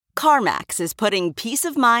CarMax is putting peace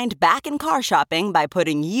of mind back in car shopping by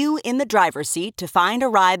putting you in the driver's seat to find a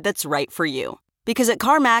ride that's right for you. Because at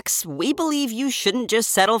CarMax, we believe you shouldn't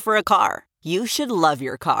just settle for a car. You should love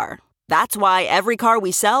your car. That's why every car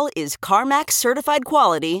we sell is CarMax certified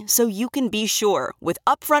quality, so you can be sure with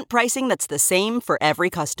upfront pricing that's the same for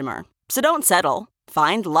every customer. So don't settle.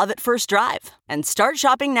 Find love at first drive and start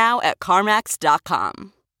shopping now at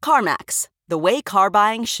CarMax.com. CarMax, the way car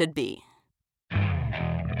buying should be.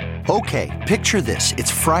 Okay, picture this.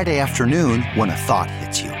 It's Friday afternoon when a thought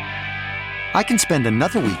hits you. I can spend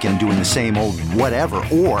another weekend doing the same old whatever,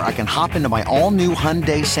 or I can hop into my all-new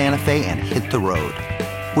Hyundai Santa Fe and hit the road.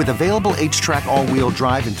 With available H-Track all-wheel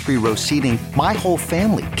drive and 3-row seating, my whole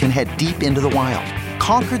family can head deep into the wild.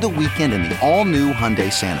 Conquer the weekend in the all-new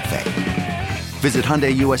Hyundai Santa Fe. Visit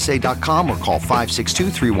HyundaiUSA.com or call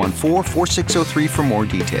 562-314-4603 for more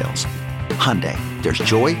details. Hyundai, there's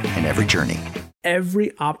joy in every journey.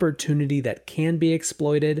 Every opportunity that can be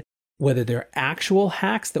exploited, whether they're actual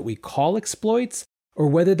hacks that we call exploits, or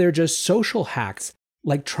whether they're just social hacks,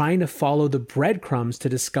 like trying to follow the breadcrumbs to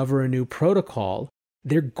discover a new protocol,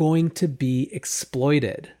 they're going to be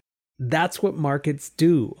exploited. That's what markets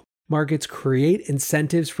do. Markets create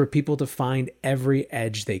incentives for people to find every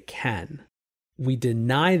edge they can. We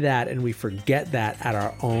deny that and we forget that at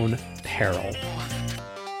our own peril.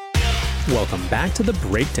 Welcome back to The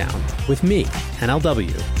Breakdown with me,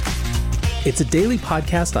 NLW. It's a daily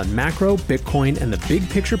podcast on macro, Bitcoin, and the big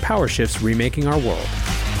picture power shifts remaking our world.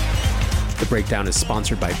 The Breakdown is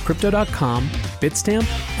sponsored by Crypto.com, Bitstamp,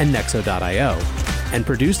 and Nexo.io, and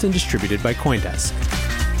produced and distributed by CoinDesk.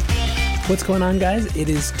 What's going on, guys? It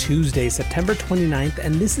is Tuesday, September 29th,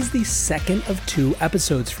 and this is the second of 2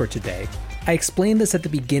 episodes for today. I explained this at the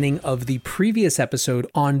beginning of the previous episode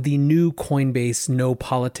on the new Coinbase no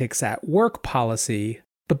politics at work policy,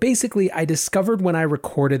 but basically I discovered when I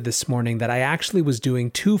recorded this morning that I actually was doing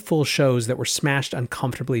 2 full shows that were smashed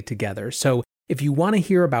uncomfortably together. So if you want to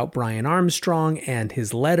hear about Brian Armstrong and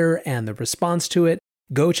his letter and the response to it,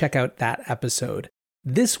 go check out that episode.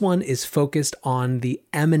 This one is focused on the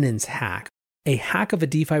Eminence hack, a hack of a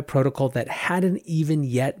DeFi protocol that hadn't even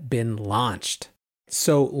yet been launched.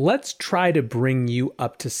 So let's try to bring you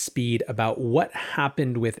up to speed about what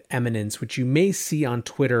happened with Eminence, which you may see on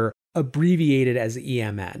Twitter abbreviated as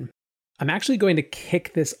EMN. I'm actually going to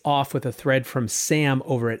kick this off with a thread from Sam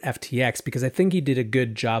over at FTX because I think he did a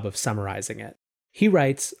good job of summarizing it. He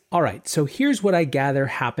writes, "All right, so here's what I gather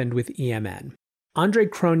happened with EMN. Andre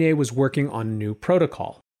Cronje was working on a new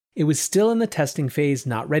protocol. It was still in the testing phase,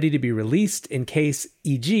 not ready to be released in case,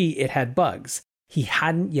 e.g., it had bugs. He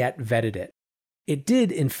hadn't yet vetted it. It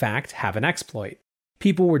did, in fact, have an exploit.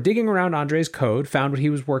 People were digging around Andre's code, found what he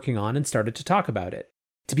was working on, and started to talk about it.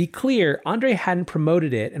 To be clear, Andre hadn't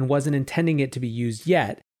promoted it and wasn't intending it to be used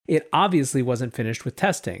yet. It obviously wasn't finished with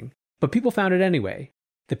testing. But people found it anyway.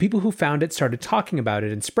 The people who found it started talking about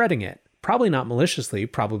it and spreading it. Probably not maliciously,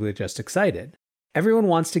 probably just excited. Everyone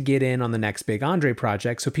wants to get in on the next big Andre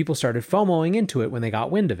project, so people started FOMOing into it when they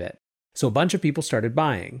got wind of it. So a bunch of people started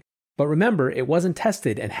buying. But remember, it wasn't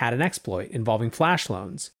tested and had an exploit involving flash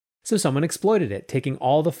loans. So someone exploited it, taking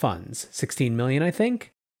all the funds, 16 million, I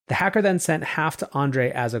think. The hacker then sent half to Andre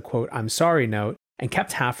as a quote, "I'm sorry" note, and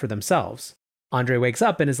kept half for themselves. Andre wakes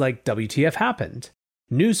up and is like, WTF happened?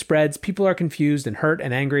 News spreads, people are confused and hurt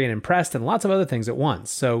and angry and impressed and lots of other things at once.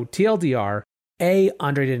 So TLDR, A,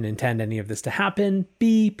 Andre didn't intend any of this to happen.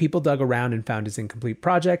 B, people dug around and found his incomplete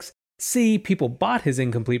projects. C, people bought his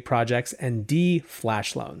incomplete projects. And D,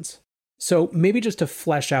 flash loans. So maybe just to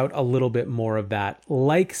flesh out a little bit more of that,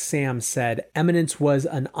 like Sam said, Eminence was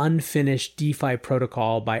an unfinished DeFi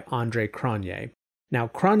protocol by Andre Cronje. Now,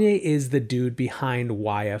 Cronje is the dude behind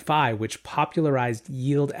YFI, which popularized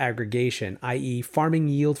yield aggregation, i.e. farming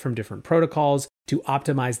yield from different protocols to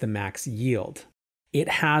optimize the max yield. It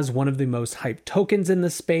has one of the most hyped tokens in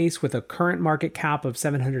the space with a current market cap of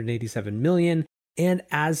 787 million, and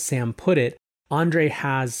as Sam put it, Andre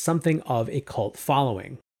has something of a cult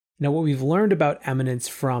following. Now, what we've learned about Eminence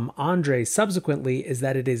from Andre subsequently is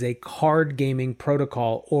that it is a card gaming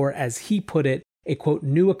protocol, or as he put it, a quote,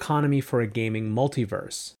 new economy for a gaming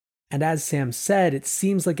multiverse. And as Sam said, it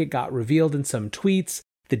seems like it got revealed in some tweets.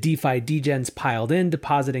 The DeFi degens piled in,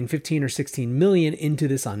 depositing 15 or 16 million into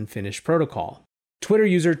this unfinished protocol. Twitter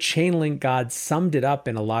user ChainLinkGod summed it up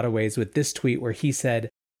in a lot of ways with this tweet where he said,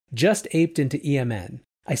 "Just aped into EMN.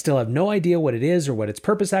 I still have no idea what it is or what its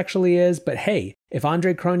purpose actually is, but hey, if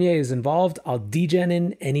Andre Cronje is involved, I'll degen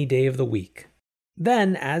in any day of the week."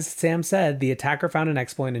 Then, as Sam said, the attacker found an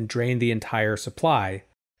exploit and drained the entire supply.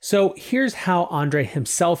 So here's how Andre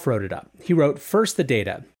himself wrote it up. He wrote, first the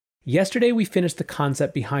data. Yesterday, we finished the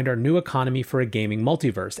concept behind our new economy for a gaming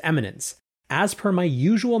multiverse, Eminence. As per my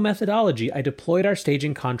usual methodology, I deployed our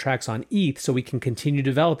staging contracts on ETH so we can continue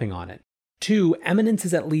developing on it. 2, Eminence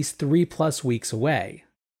is at least 3+ weeks away.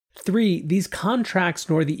 3, these contracts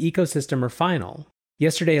nor the ecosystem are final.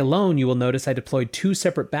 Yesterday alone, you will notice I deployed 2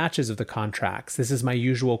 separate batches of the contracts. This is my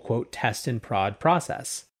usual, quote, test and prod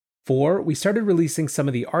process. 4, we started releasing some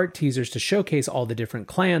of the art teasers to showcase all the different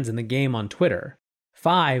clans in the game on Twitter.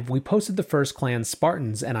 5, we posted the first clan,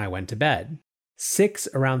 Spartans, and I went to bed. 6,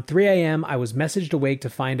 around 3 a.m., I was messaged awake to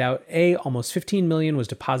find out A, almost 15 million was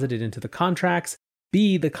deposited into the contracts,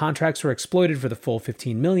 B, the contracts were exploited for the full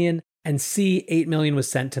 15 million, and C, 8 million was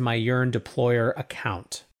sent to my Yearn deployer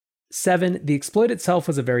account. 7, the exploit itself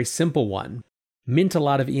was a very simple one. Mint a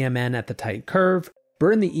lot of EMN at the tight curve,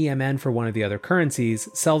 burn the EMN for one of the other currencies,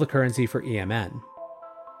 sell the currency for EMN.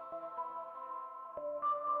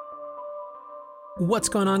 What's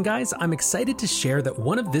going on, guys? I'm excited to share that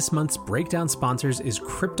one of this month's breakdown sponsors is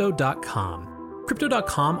Crypto.com.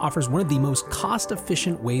 Crypto.com offers one of the most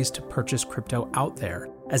cost-efficient ways to purchase crypto out there,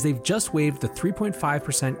 as they've just waived the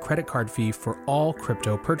 3.5% credit card fee for all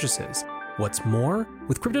crypto purchases. What's more,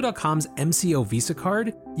 with Crypto.com's MCO Visa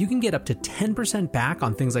card, you can get up to 10% back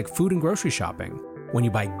on things like food and grocery shopping. When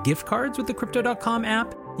you buy gift cards with the Crypto.com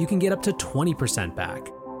app, you can get up to 20% back.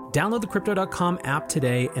 Download the Crypto.com app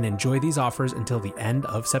today and enjoy these offers until the end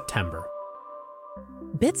of September.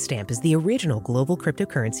 Bitstamp is the original global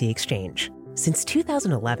cryptocurrency exchange. Since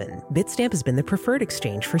 2011, Bitstamp has been the preferred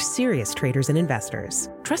exchange for serious traders and investors,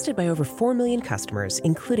 trusted by over 4 million customers,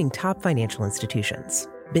 including top financial institutions.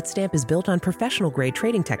 Bitstamp is built on professional-grade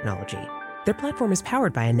trading technology. Their platform is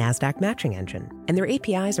powered by a NASDAQ matching engine, and their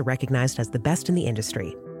APIs are recognized as the best in the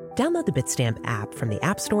industry. Download the Bitstamp app from the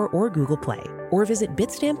App Store or Google Play, or visit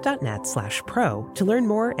bitstamp.net/pro to learn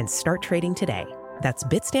more and start trading today. That's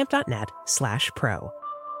bitstamp.net/pro.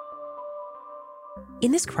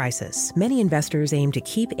 In this crisis, many investors aim to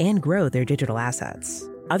keep and grow their digital assets.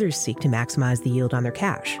 Others seek to maximize the yield on their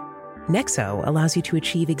cash. Nexo allows you to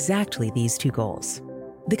achieve exactly these 2 goals.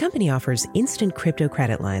 The company offers instant crypto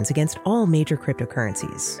credit lines against all major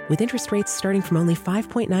cryptocurrencies, with interest rates starting from only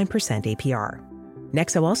 5.9% APR.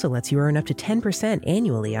 Nexo also lets you earn up to 10%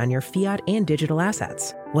 annually on your fiat and digital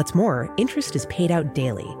assets. What's more, interest is paid out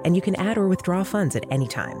daily, and you can add or withdraw funds at any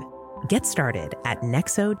time. Get started at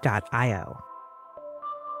nexo.io.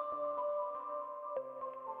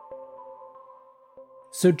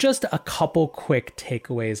 So just a couple quick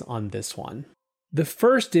takeaways on this one. The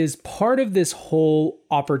first is part of this whole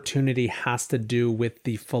opportunity has to do with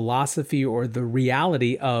the philosophy or the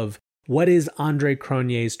reality of what is Andre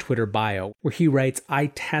Cronje's Twitter bio, where he writes, "I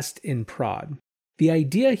test in prod." The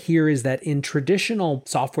idea here is that in traditional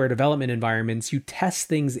software development environments, you test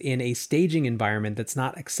things in a staging environment that's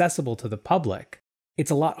not accessible to the public.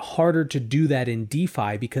 It's a lot harder to do that in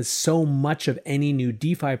DeFi because so much of any new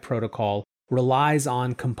DeFi protocol relies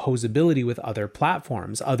on composability with other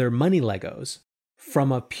platforms, other money Legos.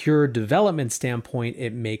 From a pure development standpoint,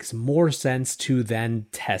 it makes more sense to then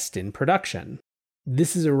test in production.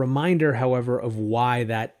 This is a reminder, however, of why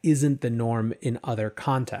that isn't the norm in other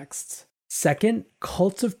contexts. Second,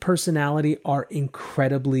 cults of personality are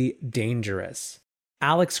incredibly dangerous.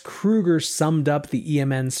 Alex Kruger summed up the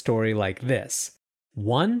EMN story like this: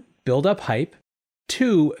 1, build up hype.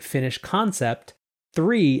 2, finish concept.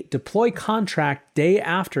 3, deploy contract day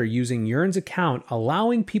after using Yearn's account,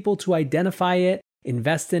 allowing people to identify it,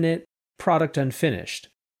 invest in it, product unfinished.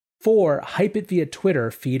 4, hype it via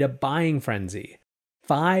Twitter, feed a buying frenzy.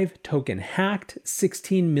 5, token hacked,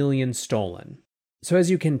 16 million stolen. So as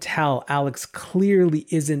you can tell, Alex clearly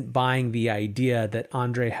isn't buying the idea that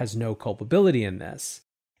Andre has no culpability in this.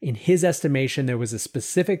 In his estimation, there was a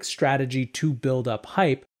specific strategy to build up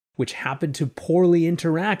hype, which happened to poorly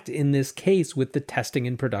interact in this case with the testing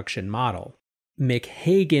and production model. Mick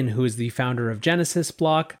Hagen, who is the founder of Genesis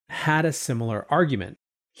Block, had a similar argument.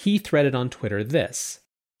 He threaded on Twitter this: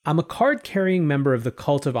 "I'm a card-carrying member of the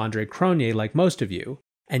cult of Andre Cronje like most of you.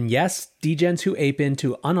 And yes, degens who ape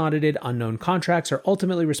into unaudited, unknown contracts are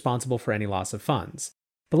ultimately responsible for any loss of funds.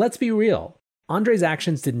 But let's be real, Andre's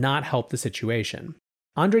actions did not help the situation.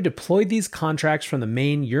 Andre deployed these contracts from the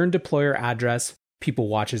main Yearn deployer address. People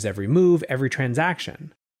watch his every move, every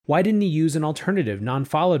transaction. Why didn't he use an alternative,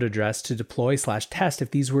 non-followed address to deploy/test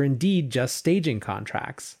if these were indeed just staging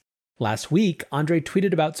contracts? Last week, Andre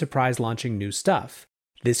tweeted about Surprise launching new stuff.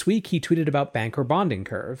 This week, he tweeted about Bancor Bonding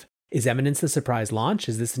Curve. Is Eminence the Surprise launch?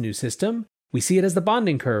 Is this a new system? We see it as the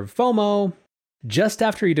bonding curve, FOMO. Just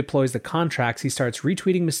after he deploys the contracts, he starts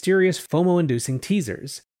retweeting mysterious FOMO-inducing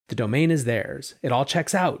teasers. The domain is theirs. It all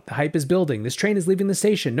checks out. The hype is building. This train is leaving the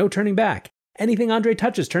station. No turning back. Anything Andre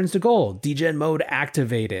touches turns to gold. Degen mode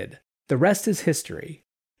activated. The rest is history.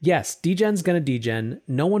 Yes, degen's gonna degen.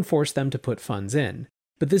 No one forced them to put funds in.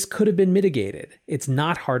 But this could have been mitigated. It's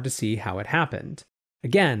not hard to see how it happened.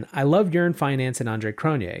 Again, I love Yearn Finance and Andre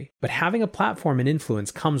Cronje, but having a platform and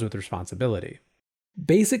influence comes with responsibility.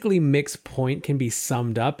 Basically, Mick's point can be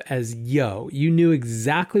summed up as, yo, you knew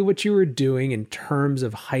exactly what you were doing in terms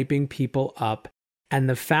of hyping people up. And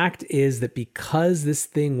the fact is that because this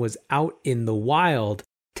thing was out in the wild,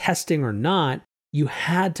 testing or not, you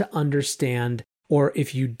had to understand, or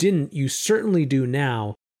if you didn't, you certainly do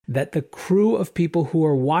now, that the crew of people who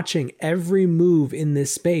are watching every move in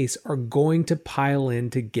this space are going to pile in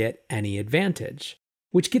to get any advantage.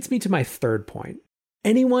 Which gets me to my third point.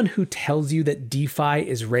 Anyone who tells you that DeFi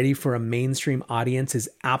is ready for a mainstream audience is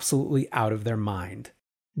absolutely out of their mind.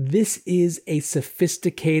 This is a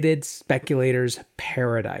sophisticated speculator's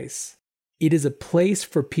paradise. It is a place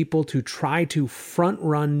for people to try to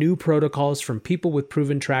front-run new protocols from people with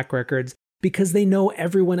proven track records because they know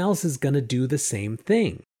everyone else is going to do the same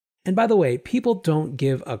thing. And by the way, people don't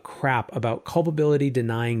give a crap about culpability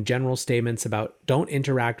denying general statements about don't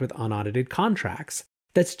interact with unaudited contracts.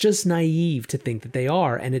 That's just naive to think that they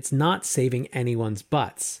are, and it's not saving anyone's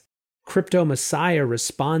butts. Crypto Messiah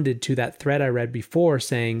responded to that thread I read before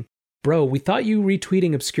saying, bro, we thought you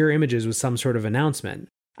retweeting obscure images was some sort of announcement.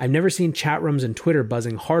 I've never seen chat rooms and Twitter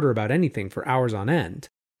buzzing harder about anything for hours on end.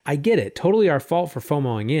 I get it, totally our fault for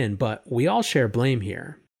FOMOing in, but we all share blame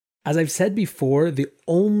here. As I've said before, the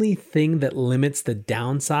only thing that limits the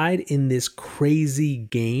downside in this crazy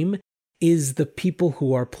game is the people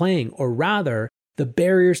who are playing, or rather, the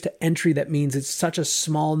barriers to entry that means it's such a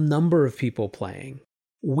small number of people playing.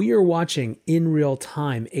 We are watching in real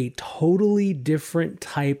time a totally different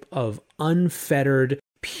type of unfettered,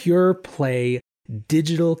 pure play,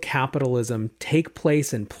 digital capitalism take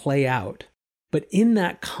place and play out. But in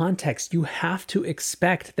that context, you have to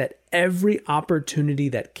expect that every opportunity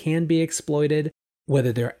that can be exploited,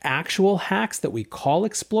 whether they're actual hacks that we call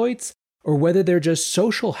exploits, or whether they're just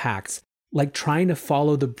social hacks, like trying to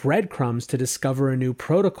follow the breadcrumbs to discover a new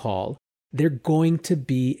protocol, they're going to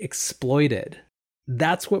be exploited.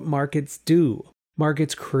 That's what markets do.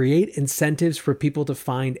 Markets create incentives for people to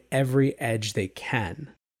find every edge they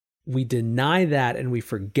can. We deny that and we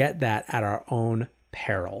forget that at our own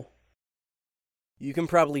peril. You can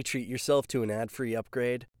probably treat yourself to an ad-free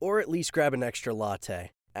upgrade, or at least grab an extra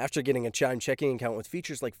latte. After getting a Chime checking account with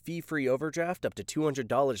features like fee-free overdraft up to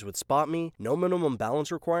 $200 with SpotMe, no minimum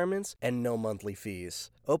balance requirements, and no monthly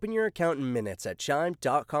fees. Open your account in minutes at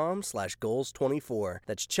chime.com/goals24.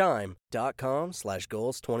 That's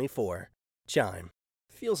chime.com/goals24. Chime.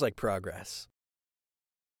 Feels like progress.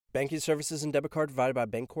 Banking services and debit card provided by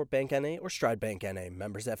Bancorp Bank N.A. or Stride Bank N.A.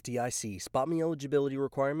 Members FDIC. SpotMe eligibility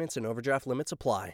requirements and overdraft limits apply.